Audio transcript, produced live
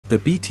The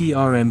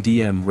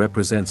BTR-MDM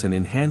represents an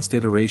enhanced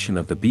iteration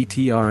of the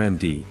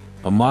BTR-MD,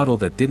 a model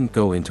that didn't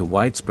go into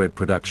widespread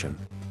production.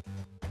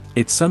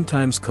 It's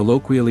sometimes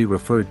colloquially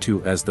referred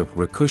to as the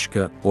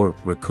Rakushka or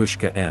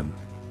Rakushka M.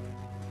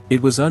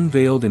 It was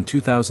unveiled in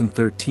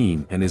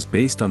 2013 and is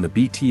based on the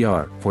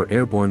BTR for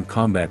Airborne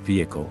Combat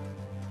Vehicle.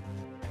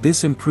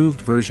 This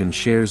improved version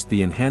shares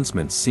the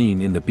enhancements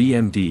seen in the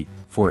BMD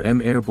for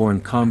M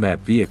Airborne Combat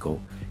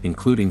Vehicle,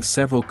 including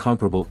several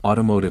comparable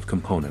automotive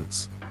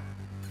components.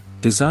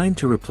 Designed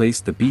to replace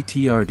the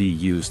BTR-D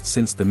used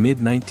since the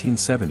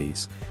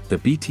mid-1970s, the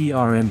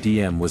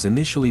BTR-MDM was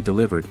initially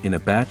delivered in a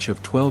batch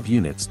of 12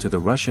 units to the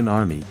Russian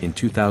Army in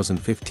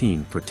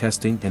 2015 for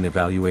testing and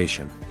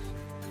evaluation.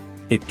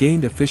 It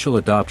gained official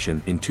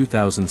adoption in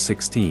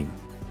 2016.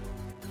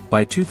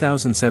 By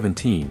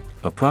 2017,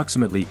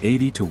 approximately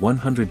 80 to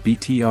 100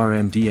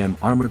 BTR-MDM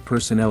armored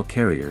personnel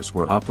carriers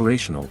were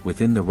operational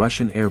within the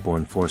Russian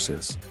airborne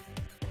forces.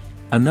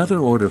 Another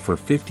order for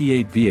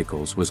 58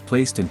 vehicles was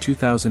placed in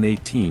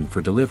 2018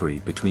 for delivery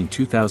between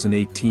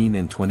 2018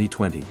 and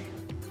 2020.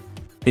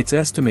 It's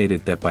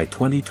estimated that by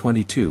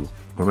 2022,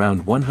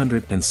 around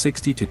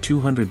 160 to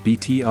 200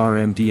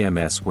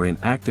 BTR-MDMs were in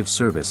active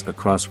service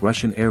across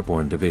Russian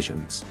airborne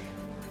divisions.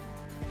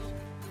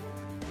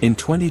 In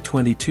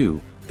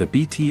 2022, the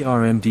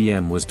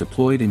BTR-MDM was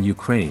deployed in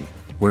Ukraine,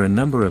 where a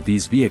number of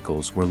these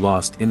vehicles were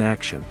lost in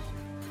action.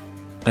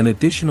 An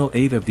additional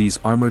 8 of these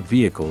armored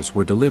vehicles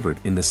were delivered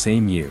in the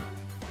same year.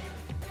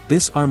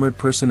 This armored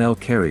personnel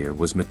carrier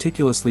was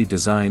meticulously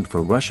designed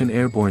for Russian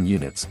airborne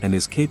units and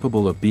is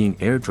capable of being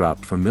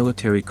airdropped from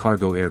military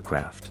cargo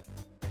aircraft.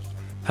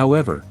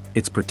 However,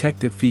 its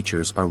protective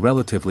features are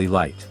relatively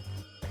light.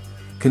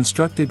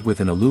 Constructed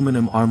with an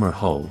aluminum armor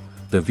hull,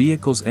 the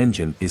vehicle's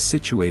engine is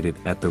situated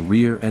at the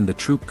rear and the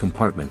troop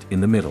compartment in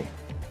the middle.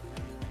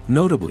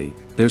 Notably,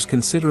 there's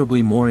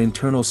considerably more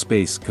internal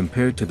space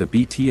compared to the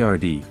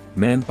BTR-D,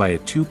 manned by a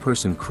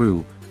 2-person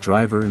crew,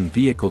 driver and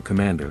vehicle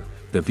commander.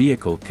 The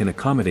vehicle can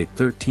accommodate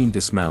 13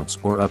 dismounts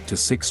or up to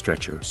 6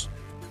 stretchers.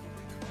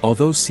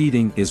 Although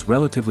seating is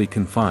relatively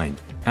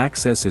confined,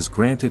 access is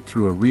granted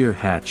through a rear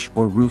hatch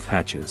or roof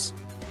hatches.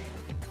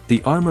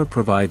 The armor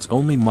provides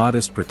only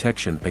modest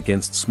protection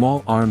against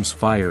small arms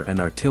fire and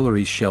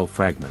artillery shell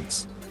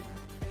fragments.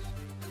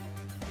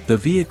 The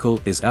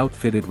vehicle is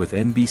outfitted with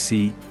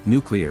NBC,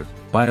 nuclear,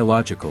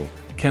 biological,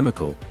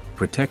 chemical,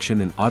 protection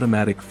and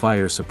automatic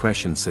fire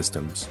suppression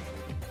systems.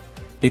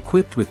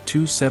 Equipped with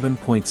two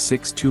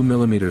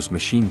 7.62mm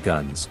machine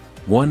guns,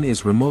 one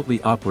is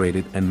remotely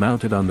operated and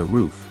mounted on the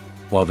roof,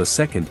 while the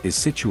second is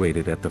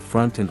situated at the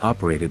front and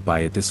operated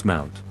by a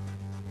dismount.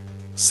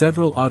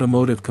 Several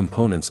automotive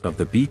components of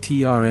the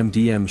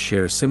BTR-MDM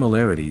share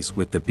similarities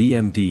with the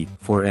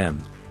BMD-4M.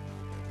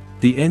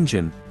 The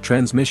engine,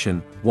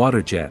 transmission,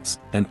 water jets,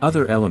 and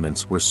other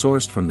elements were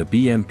sourced from the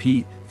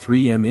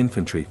BMP-3M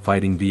infantry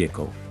fighting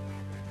vehicle.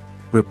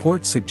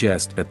 Reports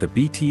suggest that the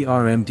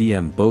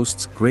BTR-MDM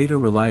boasts greater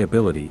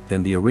reliability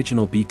than the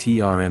original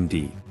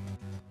BTR-MD.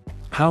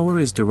 Power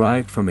is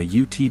derived from a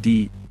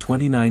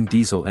UTD-29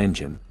 diesel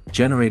engine,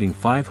 generating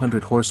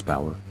 500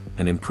 horsepower,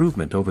 an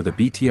improvement over the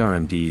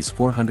BTR-MD's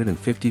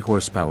 450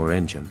 horsepower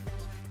engine.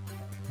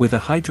 With a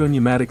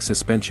hydropneumatic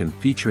suspension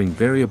featuring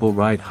variable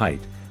ride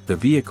height, the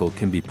vehicle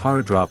can be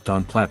power dropped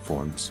on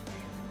platforms.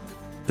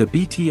 The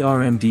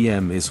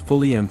BTR-MDM is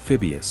fully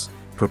amphibious,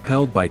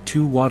 propelled by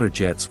 2 water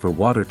jets for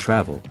water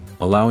travel,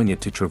 allowing it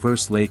to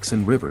traverse lakes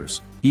and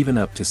rivers, even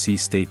up to Sea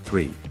State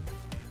 3.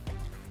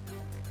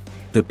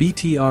 The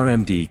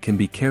BTR-MD can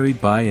be carried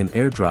by and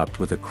airdropped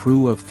with a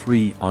crew of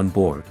 3 on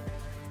board.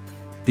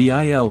 The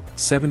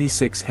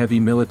IL-76 heavy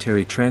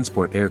military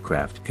transport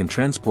aircraft can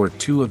transport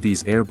 2 of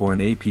these airborne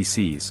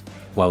APCs,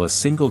 while a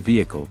single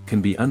vehicle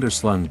can be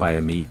underslung by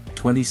a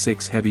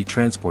Mi-26 heavy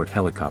transport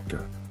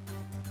helicopter.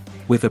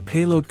 With a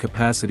payload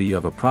capacity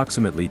of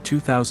approximately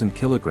 2,000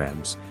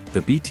 kilograms,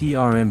 the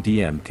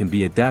BTR-MDM can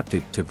be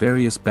adapted to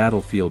various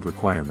battlefield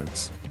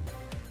requirements.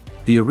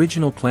 The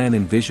original plan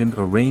envisioned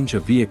a range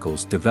of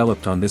vehicles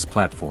developed on this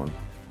platform.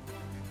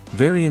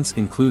 Variants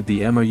include the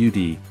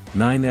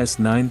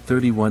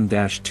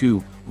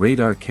MRUD-9S931-2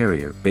 radar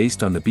carrier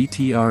based on the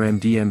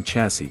BTR-MDM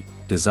chassis,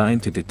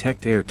 designed to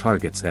detect air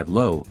targets at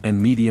low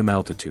and medium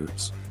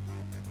altitudes.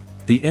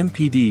 The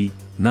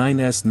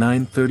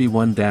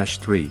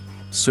MPD-9S931-3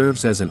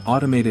 serves as an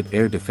automated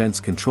air defense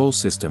control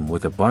system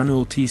with a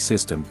Barnoul-T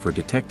system for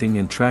detecting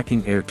and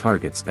tracking air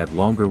targets at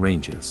longer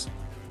ranges.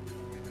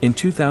 In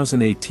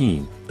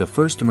 2018, the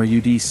first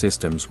MRUD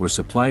systems were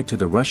supplied to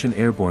the Russian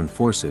airborne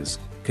forces,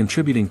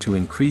 contributing to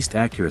increased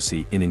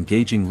accuracy in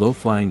engaging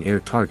low-flying air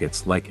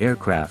targets like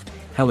aircraft,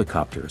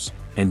 helicopters,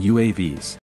 and UAVs.